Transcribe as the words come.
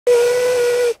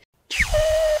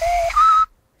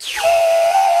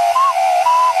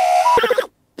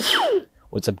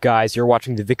What's up, guys? You're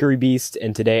watching The Vickery Beast,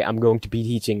 and today I'm going to be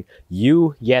teaching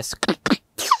you, yes,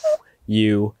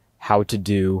 you, how to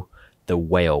do the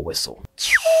whale whistle.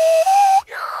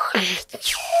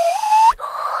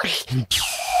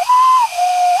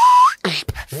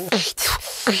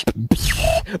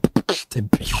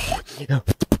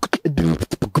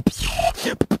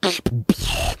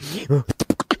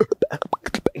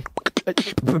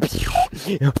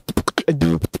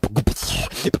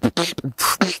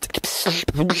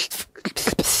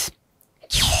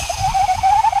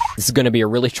 This is going to be a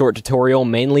really short tutorial,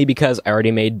 mainly because I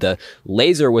already made the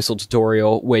laser whistle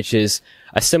tutorial, which is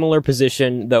a similar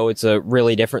position, though it's a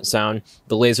really different sound.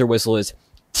 The laser whistle is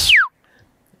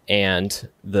and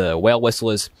the whale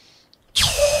whistle is.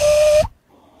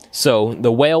 So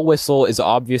the whale whistle is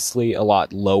obviously a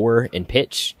lot lower in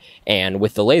pitch, and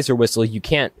with the laser whistle, you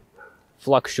can't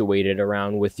fluctuate it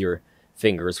around with your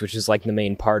fingers, which is like the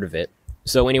main part of it.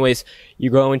 So anyways,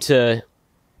 you're going to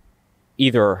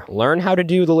either learn how to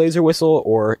do the laser whistle,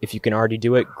 or if you can already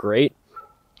do it, great.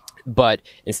 But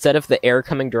instead of the air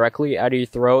coming directly out of your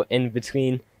throat in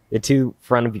between the two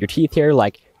front of your teeth here,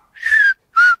 like,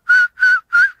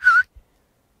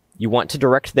 you want to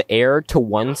direct the air to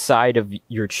one side of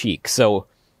your cheek. So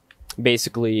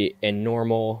basically, in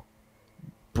normal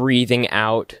breathing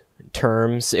out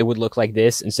terms, it would look like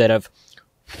this instead of.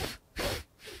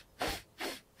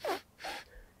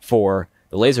 For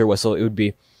the laser whistle, it would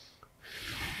be.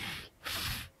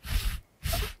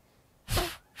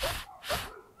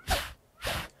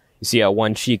 You see how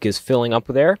one cheek is filling up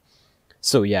with air?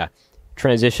 So yeah,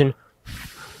 transition.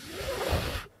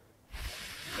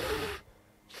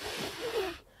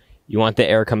 You want the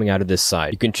air coming out of this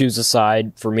side. You can choose a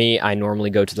side. For me, I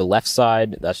normally go to the left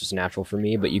side. That's just natural for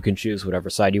me, but you can choose whatever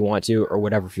side you want to, or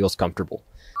whatever feels comfortable.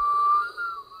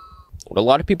 What a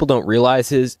lot of people don't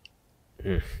realize is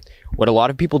the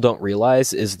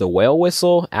whale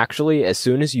whistle, actually, as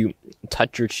soon as you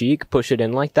touch your cheek, push it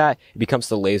in like that, it becomes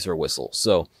the laser whistle.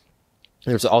 So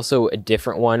there's also a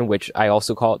different one, which I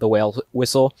also call it the whale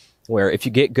whistle, where if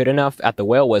you get good enough at the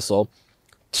whale whistle,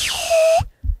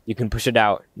 you can push it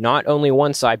out not only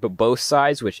one side, but both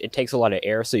sides, which it takes a lot of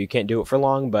air, so you can't do it for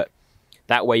long, but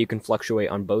that way you can fluctuate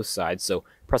on both sides. So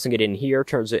pressing it in here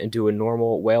turns it into a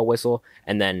normal whale whistle,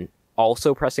 and then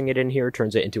also pressing it in here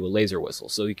turns it into a laser whistle.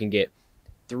 So you can get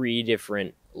 3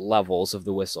 different levels of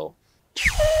the whistle.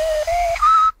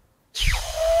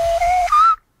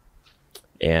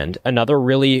 And another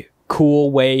really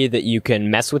cool way that you can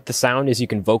mess with the sound is you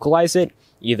can vocalize it,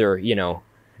 either, you know,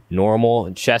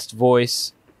 normal chest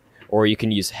voice, or you can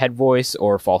use head voice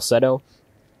or falsetto.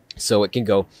 So it can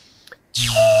go,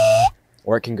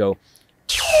 or it can go,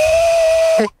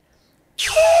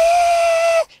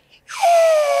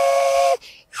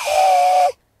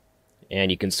 and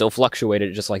you can still fluctuate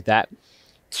it just like that.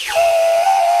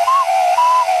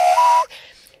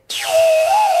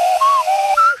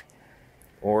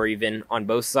 Or even on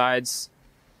both sides.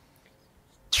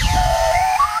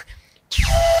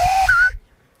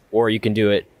 Or you can do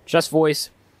it chest voice.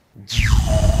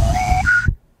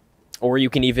 Or you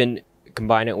can even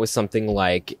combine it with something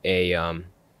like a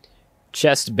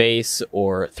chest bass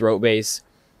or throat bass.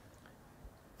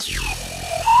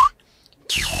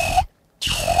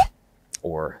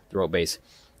 Or throat bass.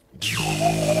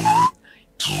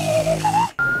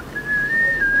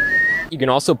 You can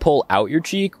also pull out your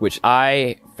cheek, which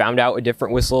I found out a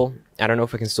different whistle. I don't know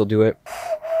if I can still do it.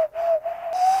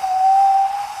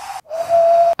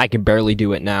 I can barely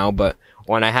do it now, but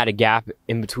when I had a gap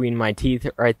in between my teeth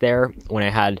right there, when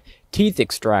I had teeth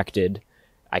extracted,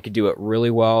 I could do it really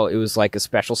well. It was like a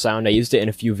special sound. I used it in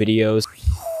a few videos.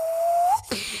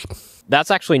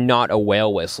 That's actually not a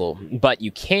whale whistle, but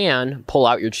you can pull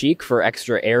out your cheek for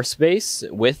extra airspace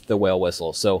with the whale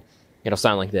whistle. So it'll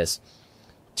sound like this.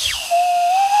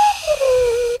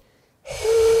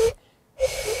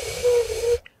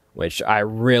 Which I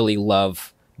really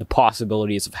love the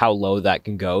possibilities of how low that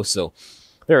can go. So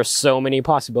there are so many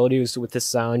possibilities with this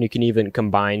sound. You can even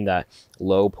combine that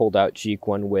low pulled out cheek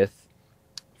one with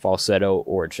falsetto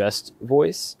or chest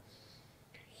voice.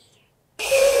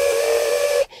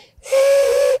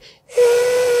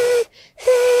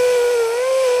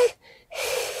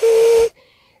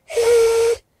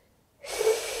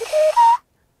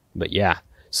 But yeah,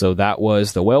 so that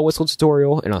was the whale whistle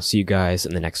tutorial, and I'll see you guys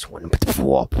in the next one.